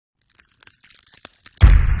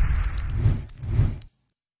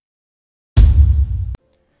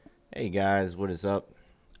Hey guys, what is up?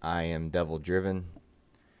 I am Devil Driven.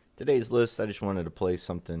 Today's list, I just wanted to play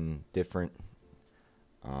something different.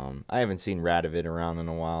 I haven't seen Radovid around in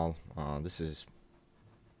a while. This is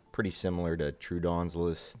pretty similar to True Dawn's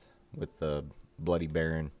list with the Bloody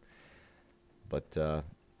Baron, but I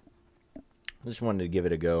just wanted to give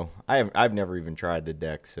it a go. I've never even tried the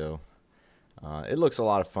deck, so it looks a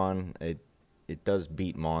lot of fun. It does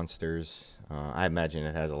beat monsters. I imagine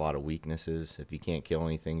it has a lot of weaknesses. If you can't kill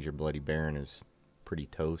anything, your Bloody Baron is pretty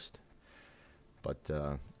toast. But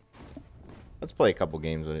let's play a couple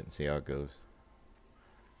games with it and see how it goes.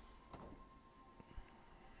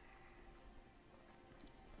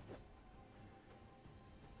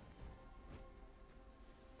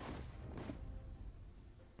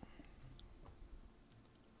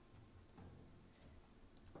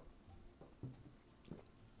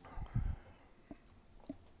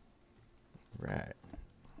 Right.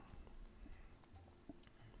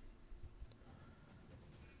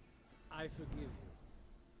 I forgive you.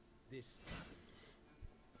 This time.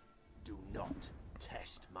 Do not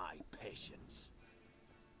test my patience.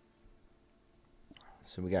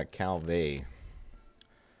 So we got Calvé.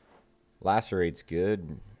 Lacerate's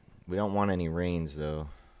good. We don't want any rains though.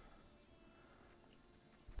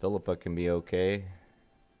 Philippa can be okay.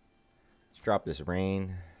 Let's drop this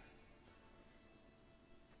rain.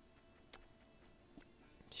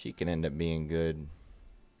 She can end up being good.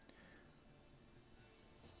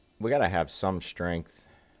 We gotta have some strength.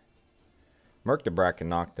 Merkdebrak can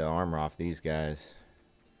knock the armor off these guys.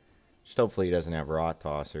 Just hopefully he doesn't have rot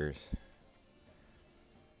tossers.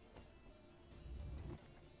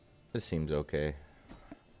 This seems okay.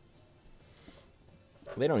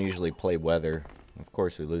 They don't usually play weather. Of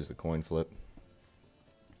course we lose the coin flip.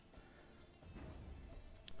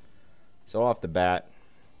 So off the bat,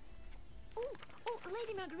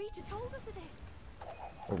 Lady Margarita told us of this.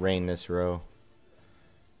 we'll rain this row.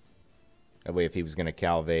 That way if he was going to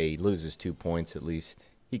Calvé, he loses 2 points at least.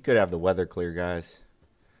 He could have the weather clear, guys.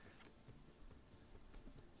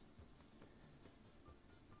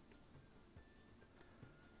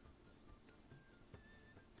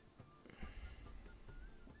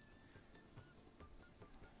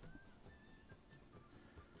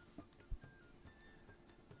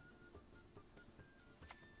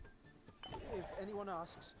 If anyone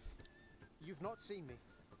asks, you've not seen me.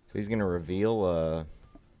 So he's going to reveal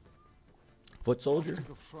foot soldier? To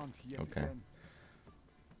the front yet Okay. again.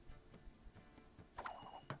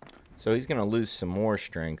 So he's going to lose some more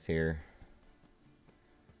strength here.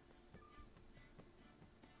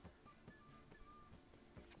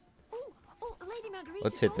 Lady Margarita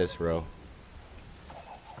Let's hit told this us row.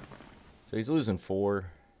 So he's losing 4.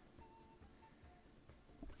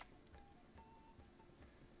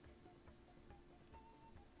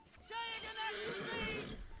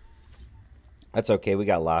 That's okay, we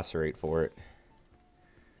got lacerate for it.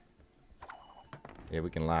 Yeah, we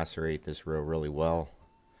can lacerate this row really well.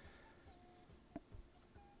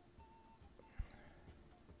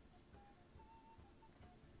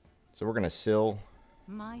 So we're going to sill.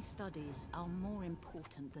 My studies are more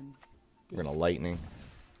important than We're going to this. lightning.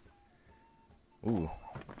 Ooh,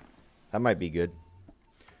 that might be good.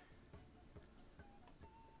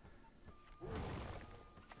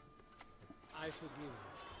 I forgive you.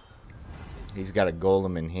 He's got a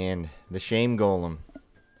golem in hand. The shame golem.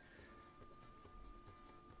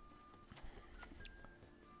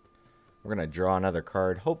 We're going to draw another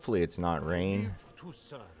card. Hopefully it's not rain. Live to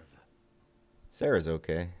serve. Sarah's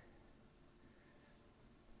okay.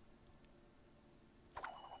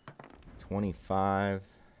 25.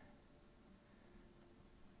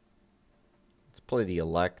 Let's play the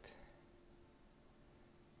elect.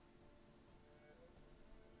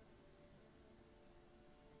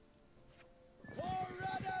 For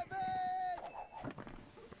Radovid!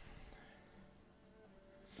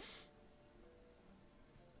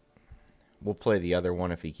 We'll play the other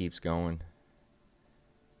one if he keeps going.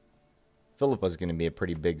 Philippa's going to be a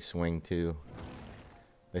pretty big swing too.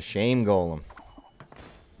 The shame golem.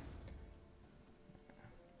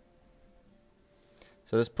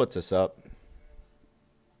 So this puts us up.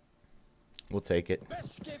 We'll take it.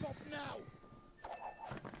 Best give up now.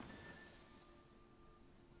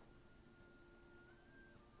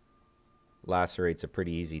 Lacerate's a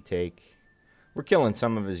pretty easy take. We're killing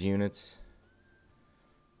some of his units.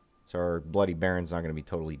 So our Bloody Baron's not going to be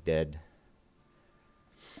totally dead.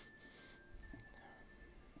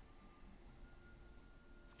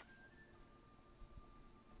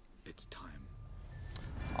 It's time.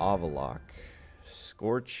 Avalok,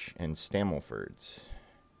 Scorch, and Stamelfords.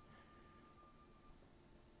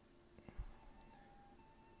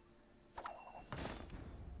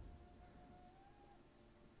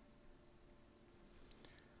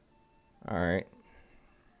 Alright.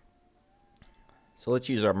 So let's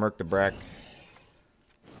use our Merc de Brac.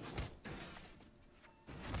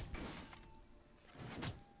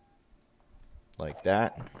 Like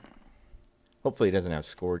that. Hopefully he doesn't have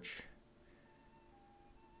Scorch.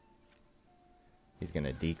 He's going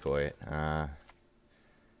to decoy it.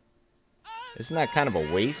 Isn't that kind of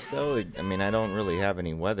a waste, though? I mean, I don't really have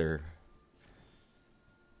any weather.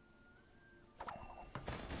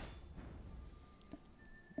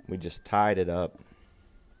 We just tied it up.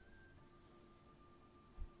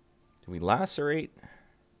 Do we lacerate?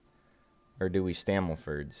 Or do we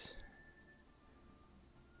Stamelfords?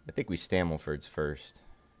 I think we Stamelfords first.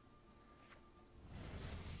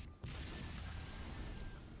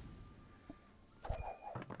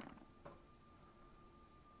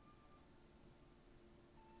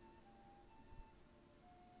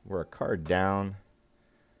 We're a card down.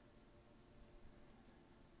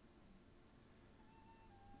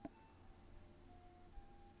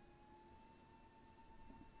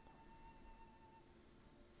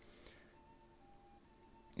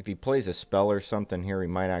 If he plays a spell or something here, he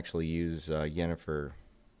might actually use Yennefer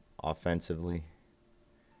offensively.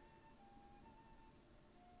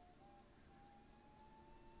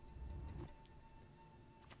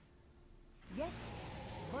 Yes.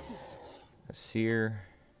 What is it? A Seer.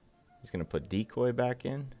 He's going to put Decoy back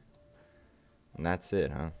in. And that's it,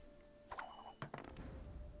 huh?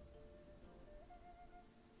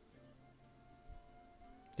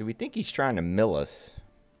 Do we think he's trying to mill us?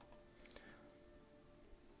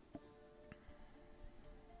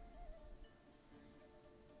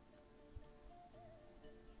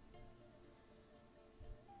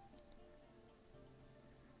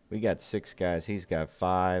 We got 6 guys. He's got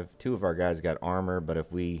 5. 2 of our guys got armor, but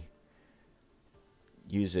if we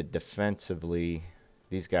use it defensively,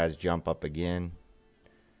 these guys jump up again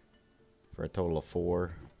for a total of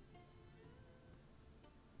 4.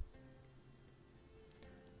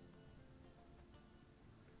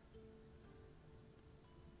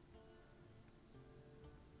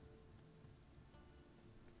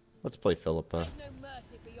 Let's play Philippa. No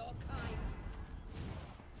mercy for your kind.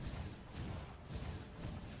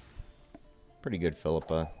 Pretty good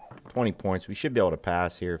Philippa. 20 points. We should be able to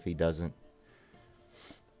pass here if he doesn't.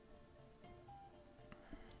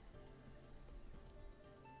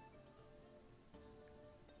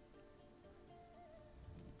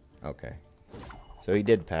 Okay. So he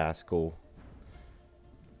did pass. Cool.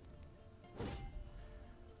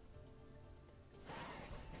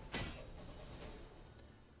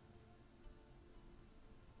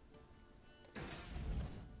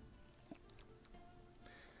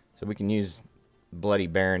 So we can use Bloody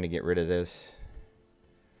Baron to get rid of this.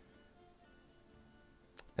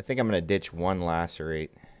 I think I'm going to ditch 1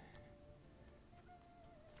 Lacerate.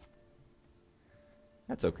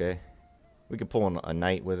 That's okay. We could pull a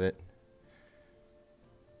Knight with it.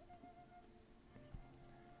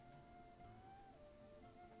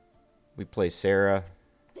 We play Sarah.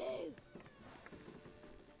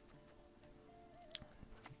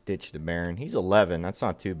 Ditch the Baron. He's 11. That's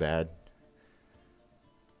not too bad.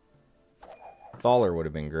 Thaler would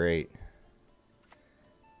have been great.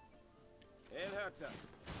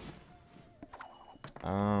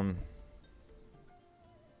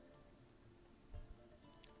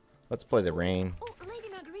 Let's play the Rain. Oh, Lady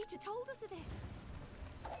Margarita told us of this.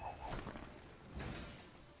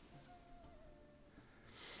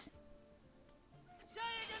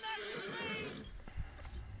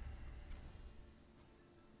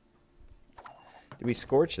 Did we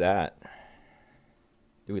Scorch that?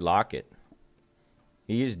 Did we lock it?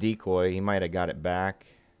 He used Decoy. He might have got it back.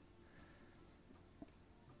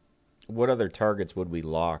 What other targets would we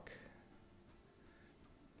lock?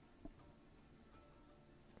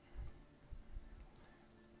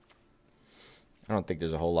 I don't think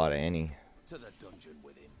there's a whole lot of any. To the dungeon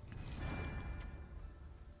with him.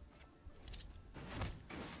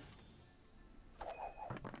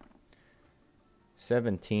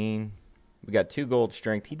 17. We got 2 gold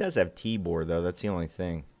strength. He does have Tibor though. That's the only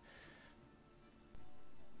thing.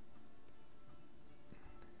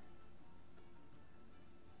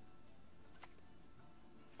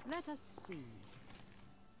 Let us see.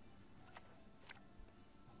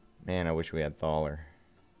 Man, I wish we had Thaler.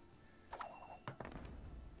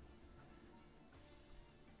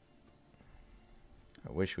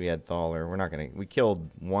 I wish we had Thaler. We're not gonna. We killed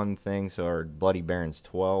 1 thing, so our Bloody Baron's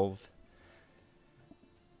 12.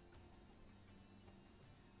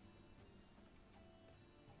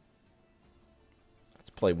 Let's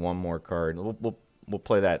play 1 more card. We'll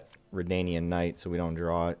play that Redanian Knight so we don't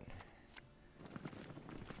draw it.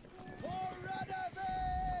 For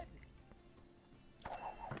Radovid!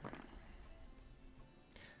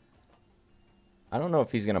 I don't know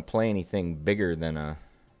if he's gonna play anything bigger than a.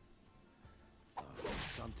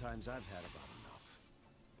 Sometimes I've had about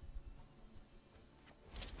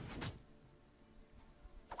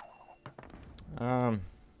enough.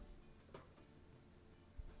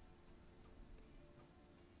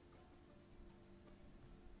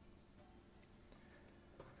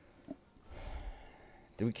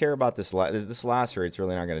 Do we care about this? This lacerate's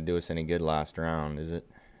really not gonna do us any good last round, is it?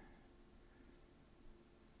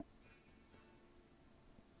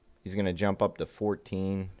 He's gonna jump up to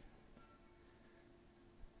 14.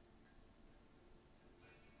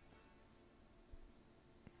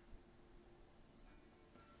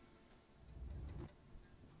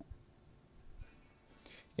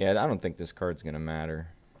 Yeah, I don't think this card's gonna matter.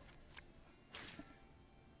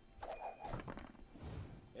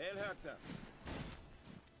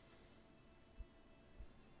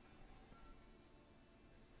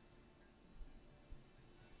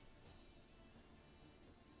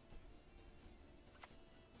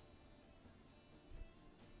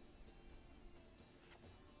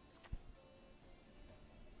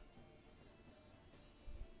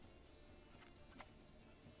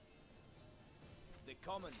 The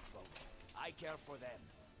common folk, I care for them.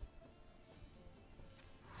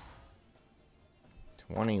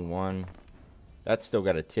 21. That's still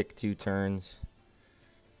got to tick 2 turns.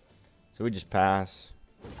 So we just pass.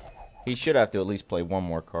 He should have to at least play one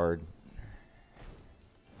more card.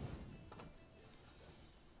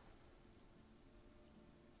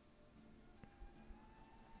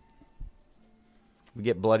 We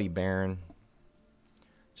get Bloody Baron.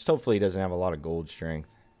 Just hopefully he doesn't have a lot of gold strength.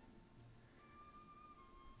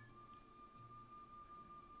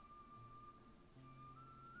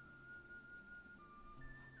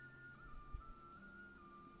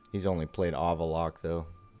 He's only played Avalok though.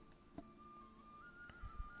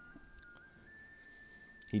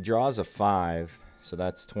 He draws a 5, so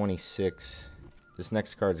that's 26. This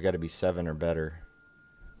next card's got to be 7 or better.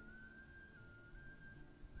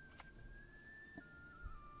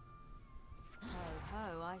 Ho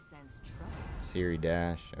ho, I sense trouble. Siri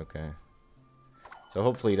Dash, okay. So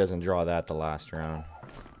hopefully he doesn't draw that the last round.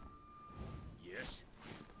 Yes.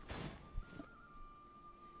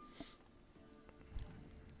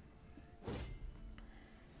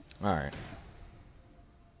 Alright.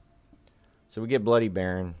 So we get Bloody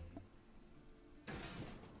Baron.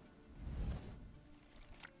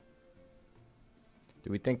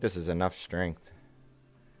 Do we think this is enough strength?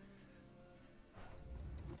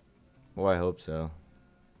 Well, I hope so.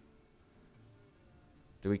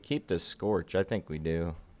 Do we keep this Scorch? I think we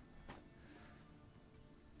do.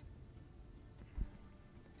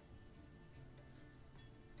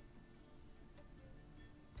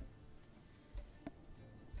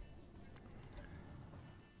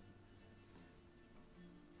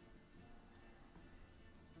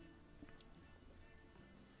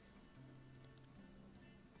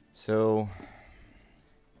 So,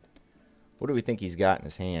 what do we think he's got in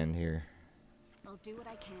his hand here? I'll do what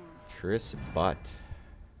I can. Triss Butt.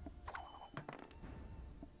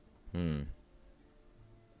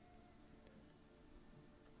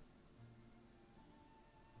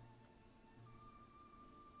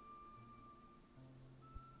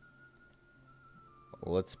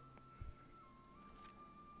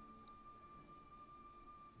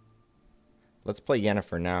 Let's play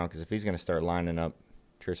Yennefer now, because if he's going to start lining up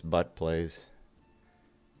Triss Butt plays.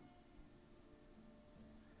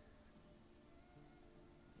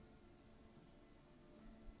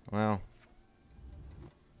 Well,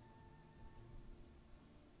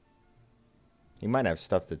 he might have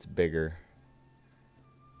stuff that's bigger.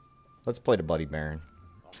 Let's play the Bloody Baron.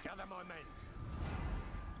 I'll gather my men.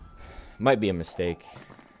 Might be a mistake.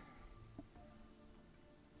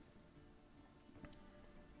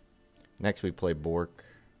 Next we play Bork.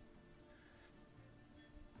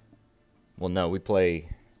 Well, no, we play.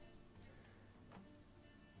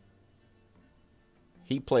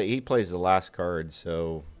 He plays the last card,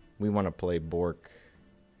 so we want to play Bork.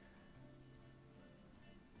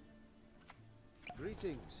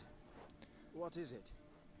 Greetings. What is it?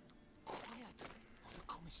 Quiet, or the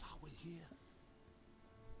commissar will hear.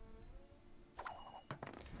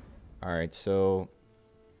 Alright, so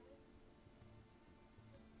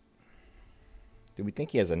do we think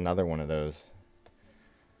he has another one of those?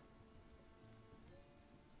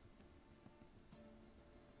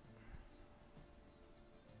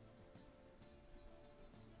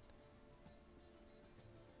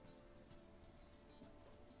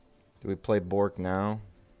 Do we play Bork now?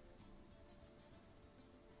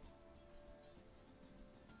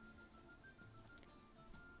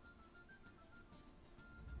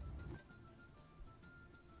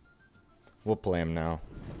 We'll play him now.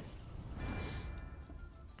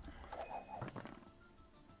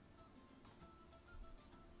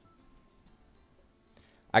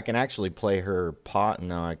 I can actually play her pot.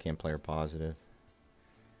 No, I can't play her positive.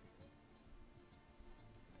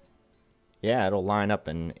 Yeah, it'll line up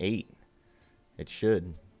in 8. It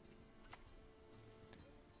should.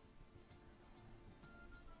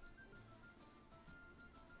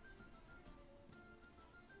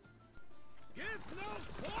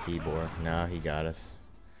 Tibor. No, he got us.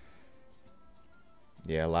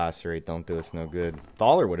 Yeah, lacerate don't do us no good.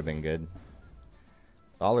 Thaler would have been good.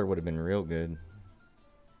 Thaler would have been real good.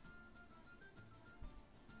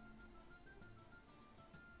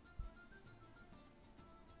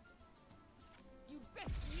 You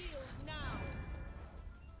best yield now.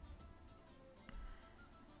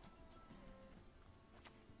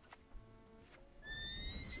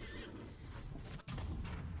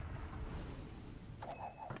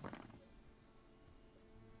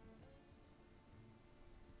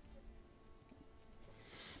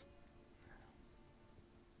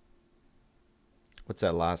 What's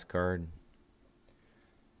that last card?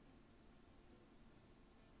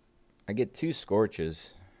 I get 2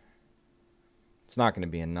 scorches. It's not going to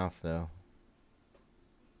be enough, though.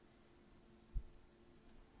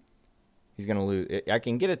 He's going to lose. I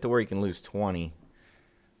can get it to where he can lose 20.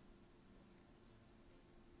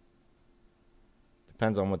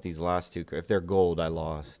 Depends on what these last 2... If they're gold, I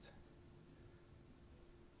lost.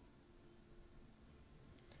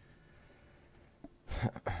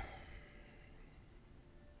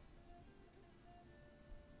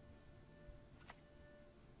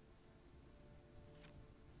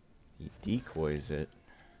 He decoys it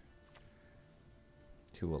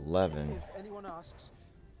to 11. If anyone asks,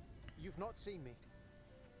 you've not seen me.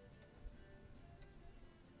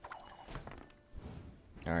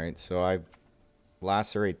 Alright, so I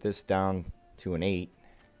lacerate this down to an 8.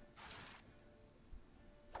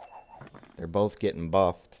 They're both getting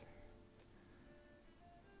buffed.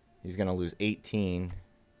 He's going to lose 18.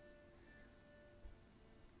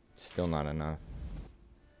 Still not enough.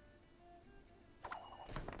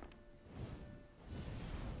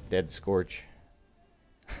 Dead Scorch.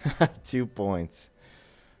 2 points.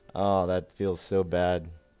 Oh, that feels so bad.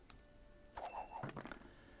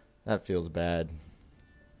 That feels bad.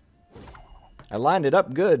 I lined it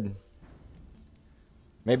up good.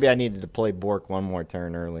 Maybe I needed to play Bork one more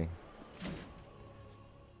turn early.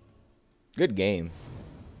 Good game.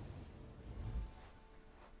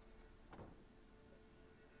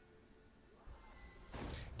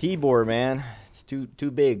 Tibor, man. It's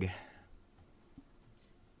too big.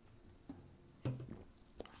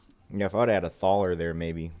 Yeah, if I would have had a Thaler there,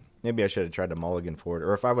 maybe I should have tried to mulligan for it.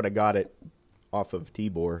 Or if I would have got it off of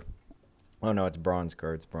Tibor. Oh, no, it's bronze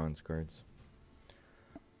cards, bronze cards.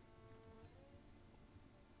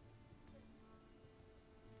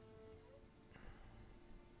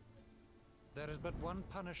 There is but one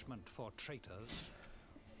punishment for traitors.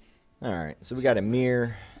 Alright, so we got a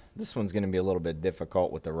mirror. This one's going to be a little bit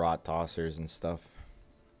difficult with the rot tossers and stuff.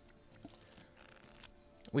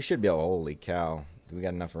 We should be able... Holy cow. Do we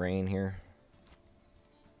got enough rain here?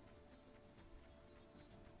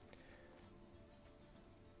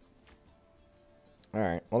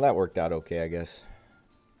 Alright, well that worked out okay, I guess.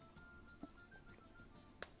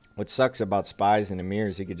 What sucks about Spies and the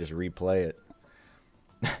Mirrors, he could just replay it.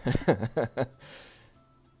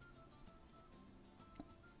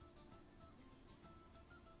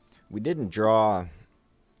 We didn't draw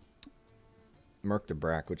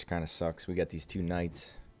Merkdebrak, which kind of sucks. We got these 2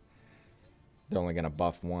 knights. They're only going to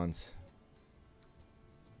buff once.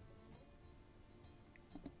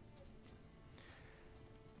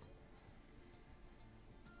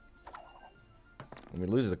 We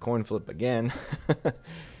lose the coin flip again.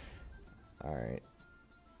 Alright.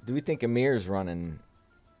 Do we think Amir's running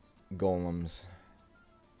golems?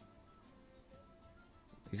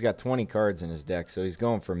 He's got 20 cards in his deck, so he's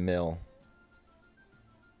going for mill.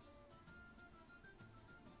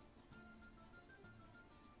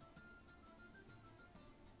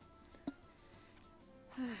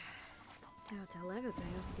 Doubt I'll ever pay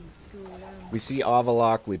off these school loans. We see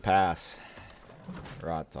Avalok, we pass.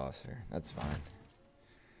 Rot Tosser, that's fine.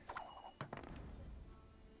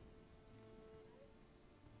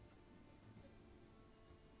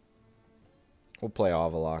 We'll play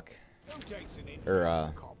Avalok.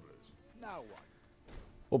 Or,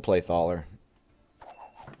 we'll play Thaler.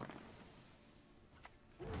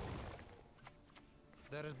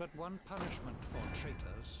 There is but one punishment for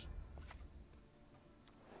traitors.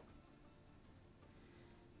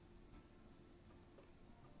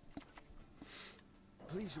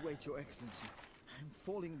 Please wait, Your Excellency. I'm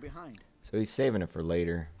falling behind. So he's saving it for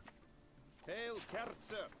later. Hail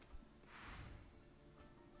Kerzer.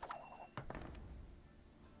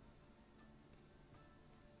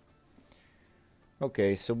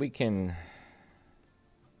 Okay, so we can...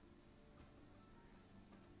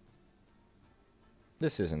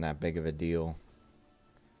 This isn't that big of a deal.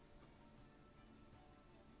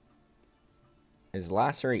 Is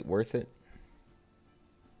Lacerate worth it?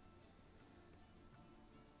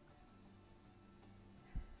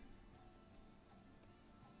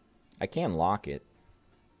 I can lock it.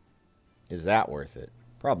 Is that worth it?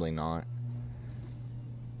 Probably not.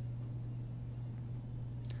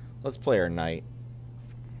 Let's play our knight.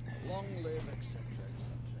 Long live, etc.,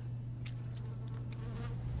 etc.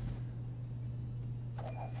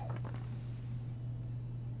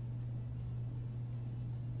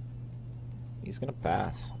 He's gonna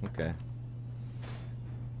pass. Okay.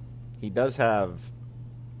 He does have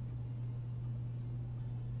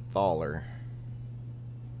Thaler.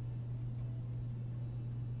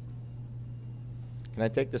 Can I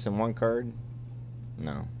take this in one card?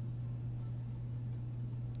 No.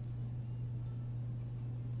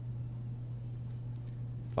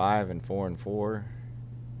 Five and 4 and 4.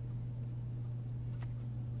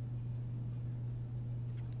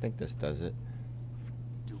 I think this does it.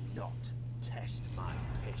 Do not test my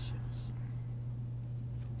patience.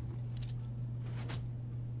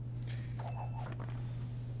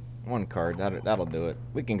 One card. That'll do it.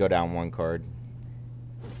 We can go down one card.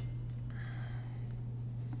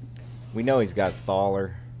 We know he's got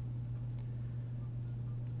Thaler.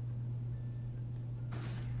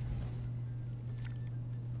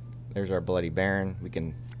 There's our Bloody Baron. We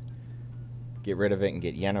can get rid of it and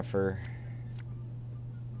get Yennefer.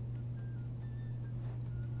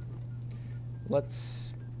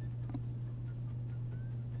 Let's...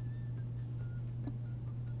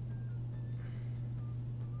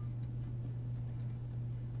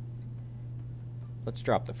 Let's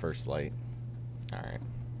drop the first light. Alright.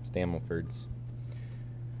 Stammelford's.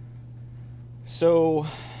 So...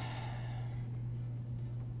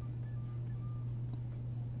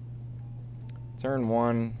 Turn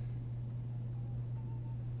 1.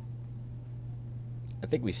 I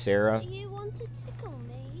think we Sarah. You want to tickle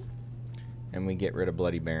me? And we get rid of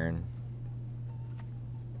Bloody Baron.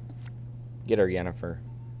 Get our Yennefer.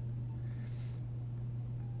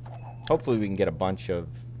 Hopefully we can get a bunch of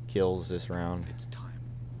kills this round. It's time.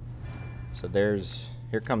 So there's...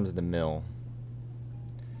 Here comes the mill.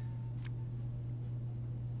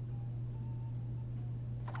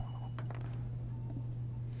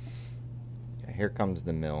 Yeah, here comes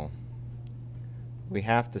the mill. We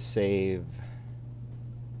have to save...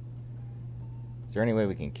 Is there any way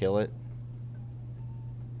we can kill it?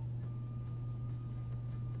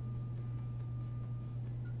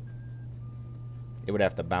 It would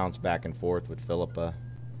have to bounce back and forth with Philippa.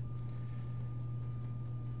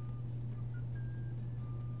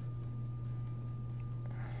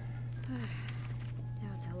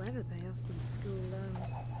 Doubt I'll ever pay off these school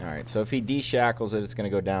loans. Alright, so if he deshackles it, it's going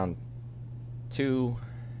to go down 2.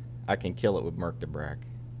 I can kill it with Merkdebrack.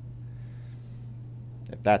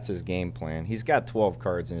 If that's his game plan. He's got 12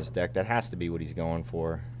 cards in his deck. That has to be what he's going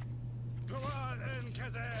for.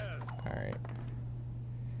 Alright.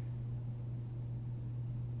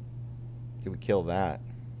 Did we kill that?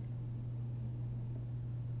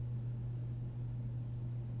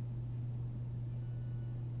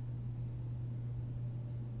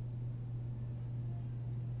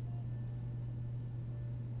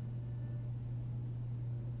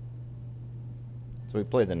 So we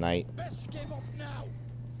play the knight. Best give up now.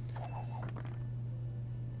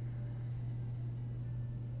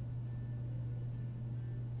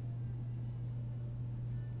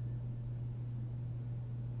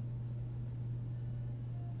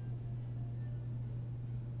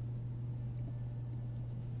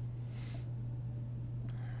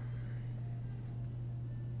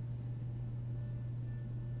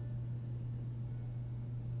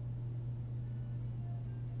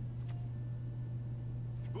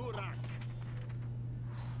 Burak.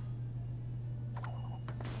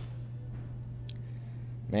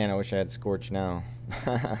 Man, I wish I had Scorch now.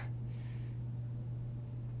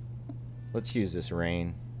 Let's use this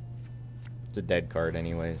Rain. It's a dead card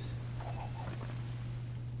anyways.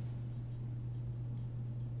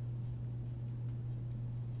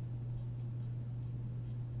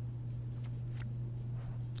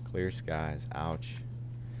 Clear skies. Ouch.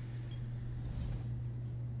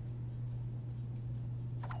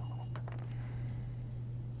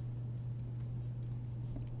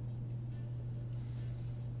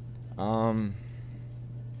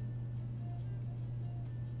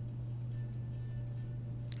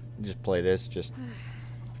 Just play this just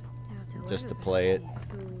to play it. These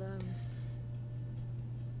school loans.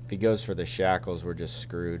 If he goes for the shackles, we're just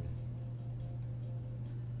screwed.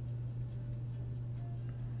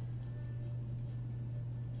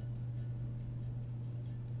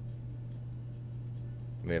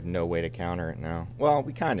 We have no way to counter it now. Well,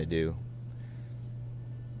 we kind of do.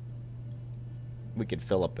 We could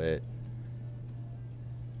fill up it.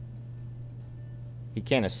 He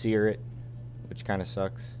can't sear it, which kind of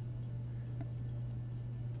sucks.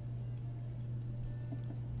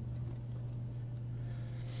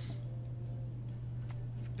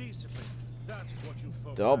 Discipline. That's what you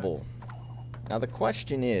folk Double. Now the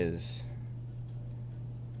question is,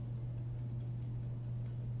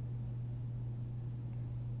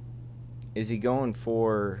 is he going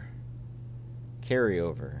for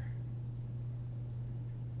carryover?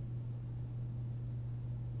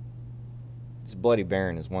 This Bloody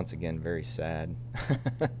Baron is once again very sad.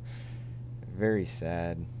 Very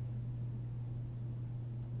sad.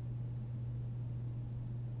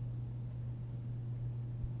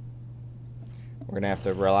 We're gonna have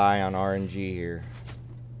to rely on RNG here.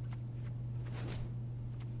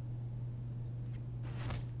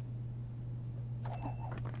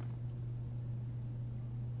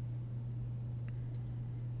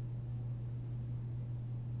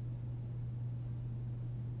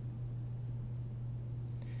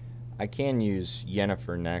 I can use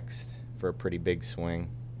Yennefer next for a pretty big swing.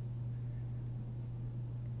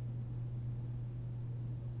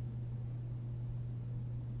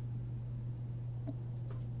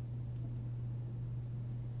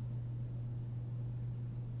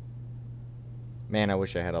 Man, I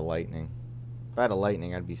wish I had a lightning. If I had a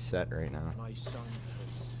lightning, I'd be set right now. My son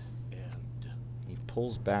has erred. He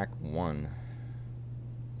pulls back 1.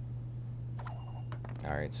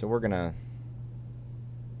 Alright, so we're gonna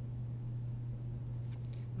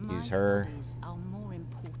use her. Are more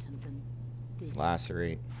important than this.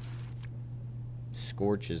 Lacerate.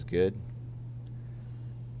 Scorch is good.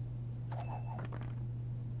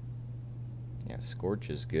 Yeah, Scorch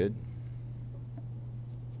is good.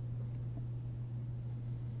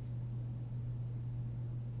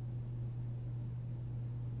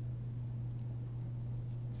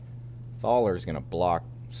 Thaler's gonna block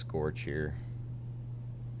Scorch here.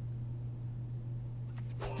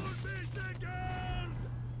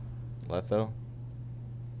 Letho?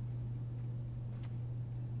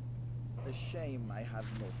 A shame I have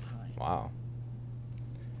no time. Wow.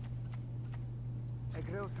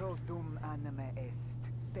 Egreto dum anima est,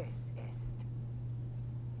 spes est.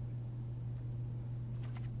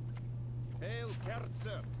 Hail,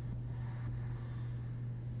 Kerzer!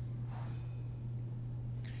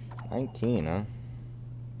 19, huh?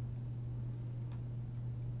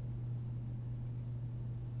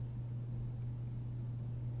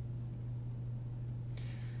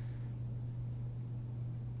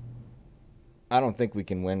 I don't think we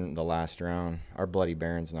can win the last round. Our Bloody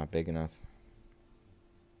Baron's not big enough.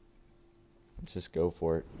 Let's just go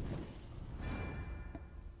for it.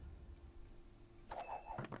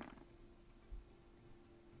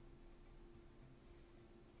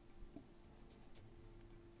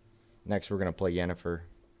 Next, we're going to play Yennefer.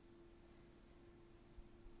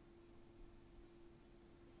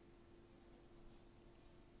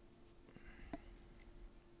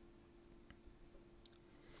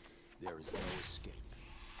 There is no escape.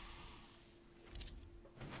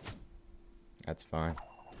 That's fine.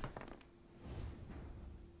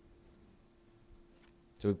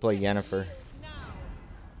 So we play Yennefer.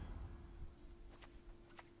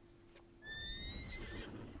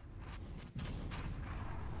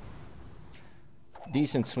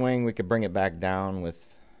 Decent swing. We could bring it back down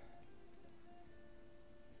with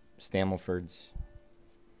Stammelford's.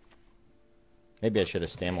 Maybe I should have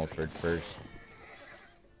Stammelford first.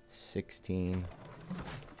 16.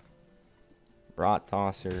 Rot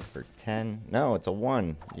Tosser for 10. No, it's a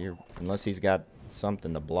 1. Unless he's got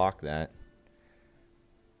something to block that.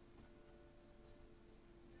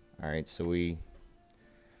 Alright, so we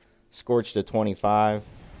scorched a 25.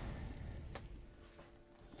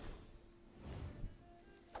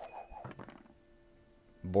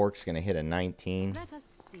 Bork's gonna hit a 19. Let us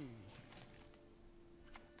see.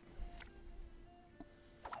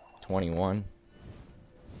 21.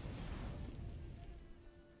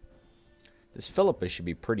 This Philippa should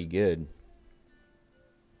be pretty good.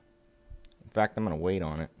 In fact, I'm gonna wait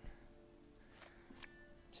on it.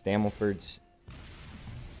 Stammelford's.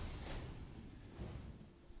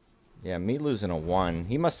 Yeah, me losing a 1.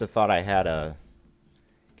 He must have thought I had a...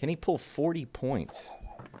 Can he pull 40 points?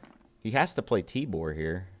 He has to play Tibor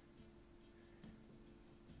here.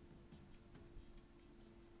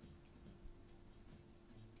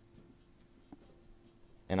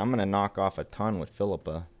 And I'm going to knock off a ton with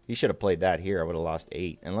Philippa. He should have played that here. I would have lost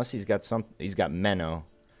 8. Unless he's got some... He's got Menno.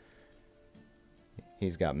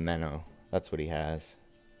 He's got Menno. That's what he has.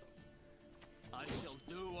 I shall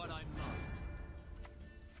do what I must.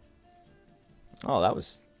 Oh, that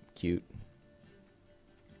was cute.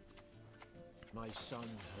 My son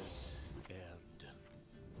has erred.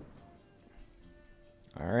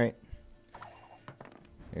 Alright.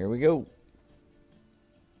 Here we go.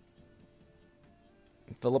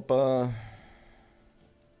 Philippa.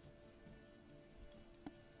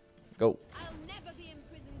 Go. I'll never be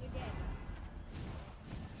imprisoned again.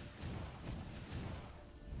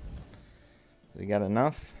 We got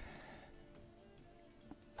enough?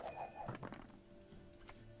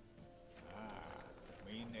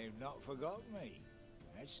 Mean they've not forgotten me.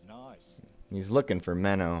 That's nice. He's looking for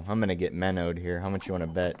Menno. I'm going to get Menno'd here. How much you want to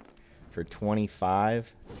bet? For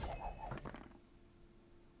 25?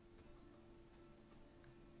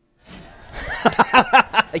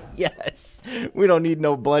 Yes! We don't need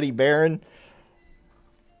no Bloody Baron.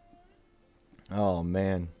 Oh,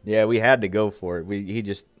 man. Yeah, we had to go for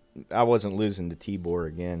it. I wasn't losing to Tibor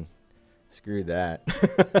again. Screw that.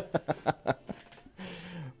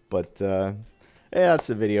 But, yeah, that's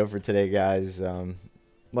the video for today, guys.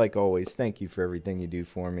 Like always, thank you for everything you do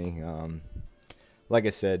for me. Like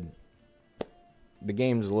I said, the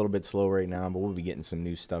game's a little bit slow right now, but we'll be getting some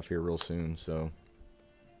new stuff here real soon, so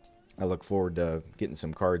I look forward to getting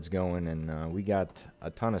some cards going, and we got a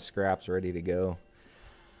ton of scraps ready to go.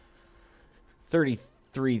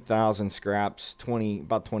 33,000 scraps,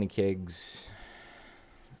 about 20 kegs,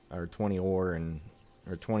 or 20 ore,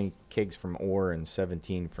 or 20 kegs from ore and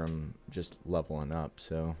 17 from just leveling up,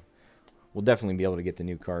 so we'll definitely be able to get the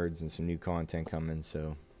new cards and some new content coming,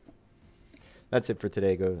 so that's it for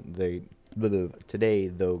today. Today,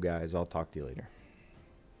 though, guys. I'll talk to you later.